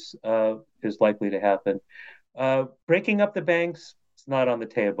is likely to happen. Breaking up the banks, it's not on the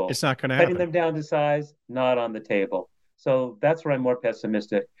table. It's not going to Cutting happen. them down to size, not on the table. So that's where I'm more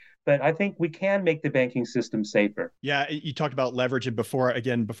pessimistic. But I think we can make the banking system safer. Yeah, you talked about leverage, and before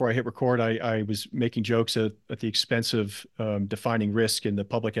I hit record, I was making jokes at the expense of defining risk in the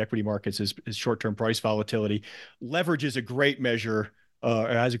public equity markets as short-term price volatility. Leverage is a great measure. It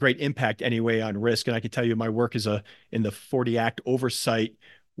has a great impact anyway on risk, and I can tell you my work is in the 40 Act oversight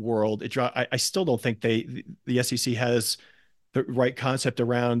world. I still don't think the SEC has the right concept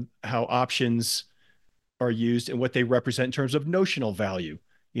around how options are used and what they represent in terms of notional value.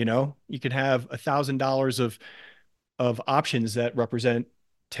 You can have $1,000 of of options that represent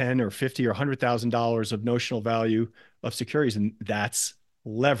 10 or 50 or $100,000 of notional value of securities, and that's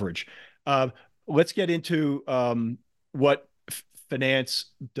leverage. Let's get into what finance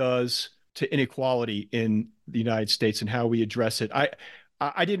does to inequality in the United States and how we address it.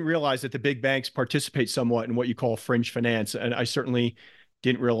 I didn't realize that the big banks participate somewhat in what you call fringe finance, and I certainly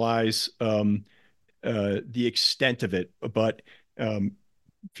didn't realize the extent of it. But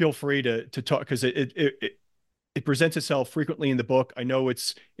feel free to talk, because it presents itself frequently in the book. I know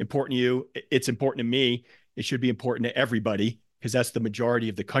it's important to you. It's important to me. It should be important to everybody, because that's the majority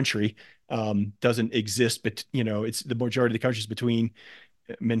of the country. Doesn't exist, but it's the majority of the country is between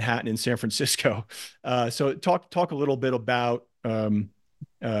Manhattan and San Francisco. So talk a little bit about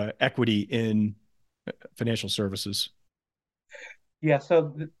equity in financial services. Yeah,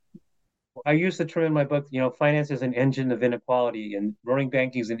 so I use the term in my book, finance is an engine of inequality, and running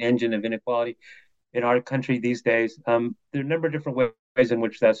banking is an engine of inequality in our country these days. There are a number of different ways in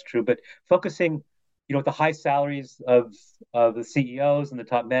which that's true, but focusing, at the high salaries of the CEOs and the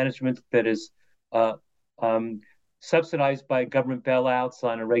top management that is subsidized by government bailouts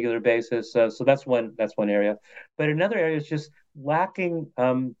on a regular basis. So that's one area. But another area is just lacking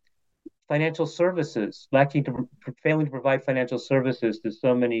financial services, failing to provide financial services to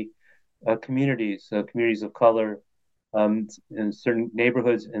so many communities of color, in certain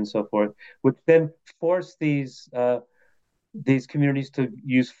neighborhoods and so forth, which then force these communities to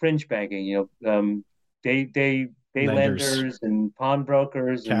use fringe banking, day lenders and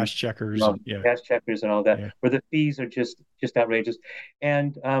pawnbrokers and cash checkers, cash checkers and all that, yeah, where the fees are just outrageous.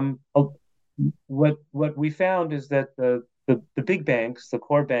 And what we found is that the big banks, the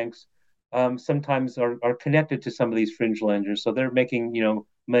core banks, sometimes are connected to some of these fringe lenders, so they're making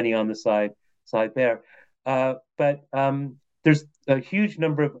money on the side there. But there's a huge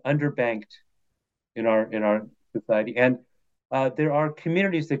number of underbanked in our society, and there are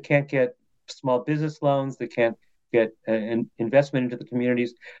communities that can't get small business loans, that can't get an investment into the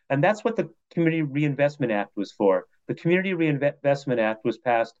communities, and that's what the Community Reinvestment Act was for. The Community Reinvestment Act was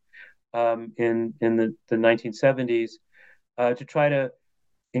passed in the 1970s to try to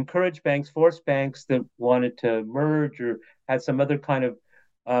encourage banks, force banks that wanted to merge or had some other kind of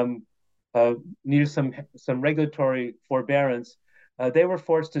needed some regulatory forbearance. They were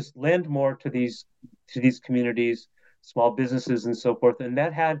forced to lend more to these communities, small businesses, and so forth, and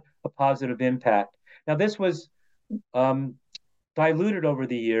that had a positive impact. Now, this was diluted over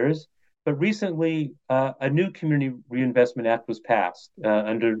the years, but recently a new Community Reinvestment Act was passed in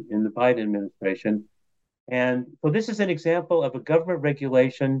the Biden administration. And so this is an example of a government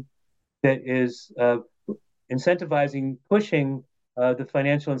regulation that is incentivizing, pushing the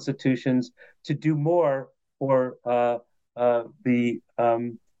financial institutions to do more for the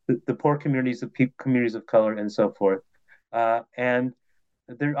poor communities, communities of color, and so forth. And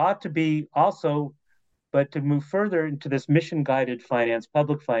there ought to be also, but to move further into this mission-guided finance,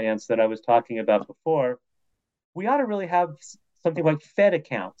 public finance that I was talking about before, we ought to really have something like Fed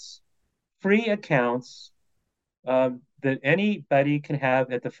accounts, free accounts that anybody can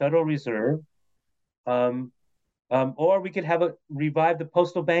have at the Federal Reserve, or we could revive the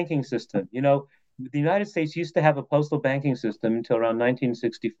postal banking system. The United States used to have a postal banking system until around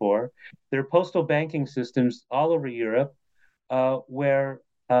 1964. There are postal banking systems all over Europe where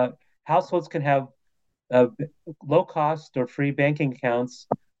households can have low cost or free banking accounts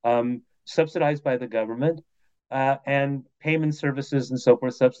subsidized by the government, and payment services and so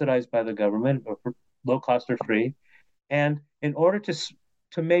forth subsidized by the government, or for low cost or free. And in order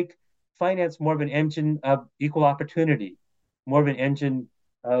to make finance more of an engine of equal opportunity, more of an engine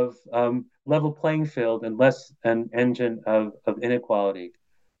of level playing field, and less an engine of inequality.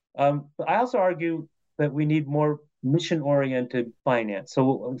 But I also argue that we need more mission-oriented finance.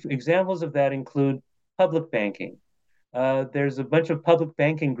 So examples of that include public banking. There's a bunch of public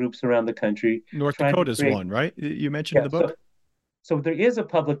banking groups around the country. North Dakota's one, right? You mentioned in the book. So there is a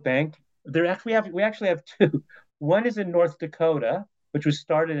public bank. We actually have two. One is in North Dakota, which was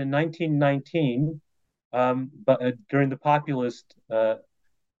started in 1919, but during the populist.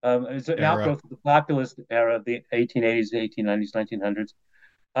 It's an outgrowth of the populist era of the 1880s, 1890s,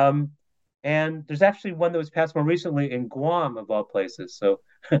 1900s. And there's actually one that was passed more recently in Guam, of all places. So,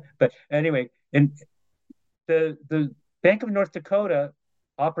 but anyway, the Bank of North Dakota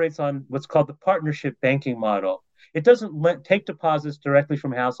operates on what's called the partnership banking model. It doesn't take deposits directly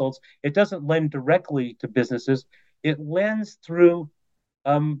from households. It doesn't lend directly to businesses. It lends through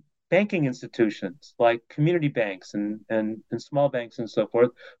banking institutions like community banks and small banks and so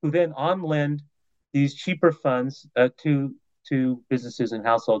forth, who then on lend these cheaper funds to to businesses and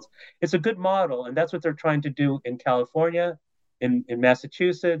households. It's a good model, and that's what they're trying to do in California, in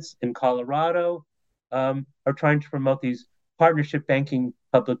Massachusetts, in Colorado, are trying to promote these partnership banking,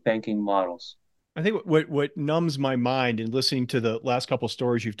 public banking models. I think what numbs my mind in listening to the last couple of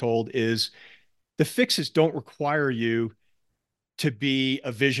stories you've told is the fixes don't require you to be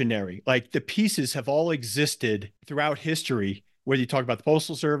a visionary. Like the pieces have all existed throughout history, whether you talk about the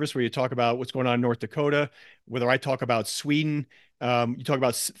Postal Service, whether you talk about what's going on in North Dakota, whether I talk about Sweden, you talk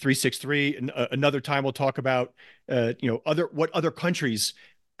about 363. And another time we'll talk about, what other countries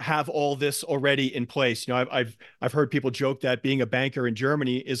have all this already in place. I've heard people joke that being a banker in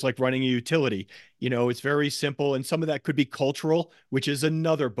Germany is like running a utility. It's very simple, and some of that could be cultural, which is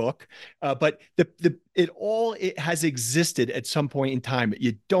another book. But it has existed at some point in time.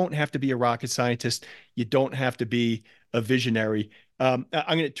 You don't have to be a rocket scientist. You don't have to be a visionary. I'm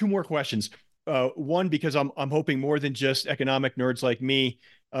going to two more questions. One, because I'm hoping more than just economic nerds like me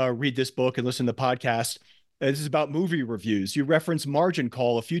read this book and listen to the podcast. This is about movie reviews. You reference Margin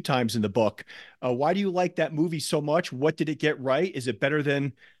Call a few times in the book. Why do you like that movie so much? What did it get right? Is it better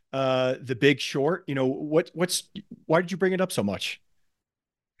than The Big Short? Why did you bring it up so much?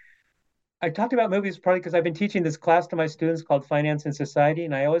 I talked about movies partly because I've been teaching this class to my students called Finance and Society,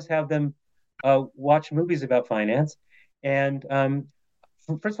 and I always have them watch movies about finance. And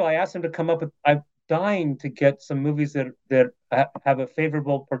first of all, I asked them to come up with. I'm dying to get some movies that have a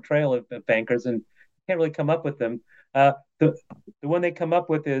favorable portrayal of bankers, and can't really come up with them. The one they come up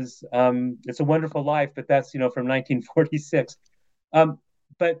with is "It's a Wonderful Life," but that's from 1946.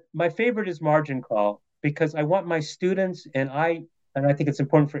 But my favorite is Margin Call because I want my students and I think it's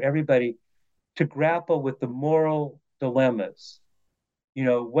important for everybody to grapple with the moral dilemmas.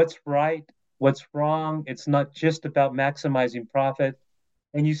 What's right, what's wrong. It's not just about maximizing profit.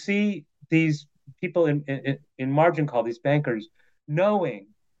 And you see these people in Margin Call, these bankers, knowing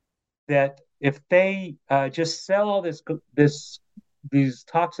that if they just sell all these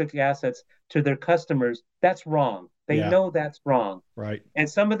toxic assets to their customers, that's wrong. They Yeah, know that's wrong. right. And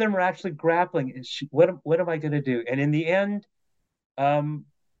some of them are actually grappling. What am I going to do? And in the end,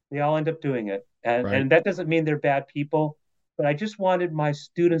 they all end up doing it. Right. And that doesn't mean they're bad people, but I just wanted my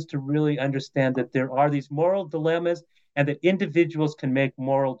students to really understand that there are these moral dilemmas and that individuals can make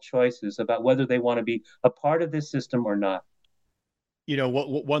moral choices about whether they want to be a part of this system or not.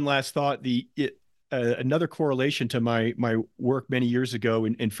 One last thought, another correlation to my work many years ago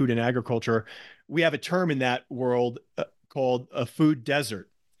in food and agriculture, we have a term in that world called a food desert,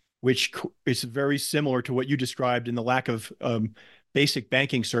 which is very similar to what you described in the lack of basic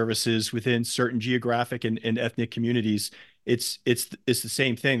banking services within certain geographic and ethnic communities. It's the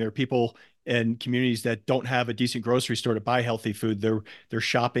same thing. There are people in communities that don't have a decent grocery store to buy healthy food. They're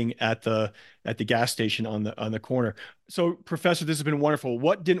shopping at the gas station on the corner. So, Professor, this has been wonderful.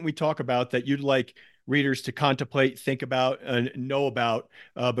 What didn't we talk about that you'd like readers to contemplate, think about, and know about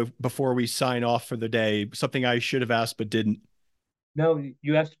before we sign off for the day? Something I should have asked but didn't. No,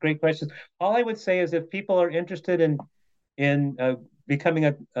 you asked great questions. All I would say is if people are interested in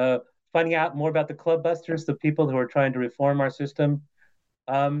becoming finding out more about the club busters, the people who are trying to reform our system,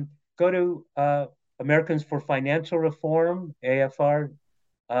 go to Americans for Financial Reform, AFR,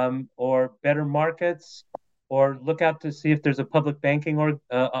 or Better Markets, or look out to see if there's a public banking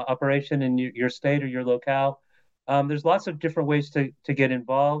operation in your state or your locale. There's lots of different ways to get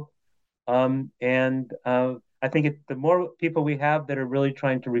involved. And I think the more people we have that are really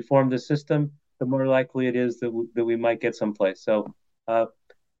trying to reform the system, the more likely it is that we might get someplace. So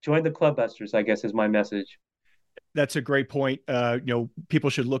join the club busters, I guess, is my message. That's a great point. People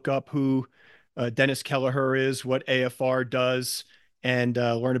should look up who Dennis Kelleher is, what AFR does, and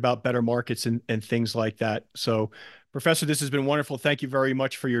learn about better markets and things like that. So, Professor, this has been wonderful. Thank you very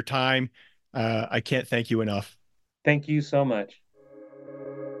much for your time. I can't thank you enough. Thank you so much.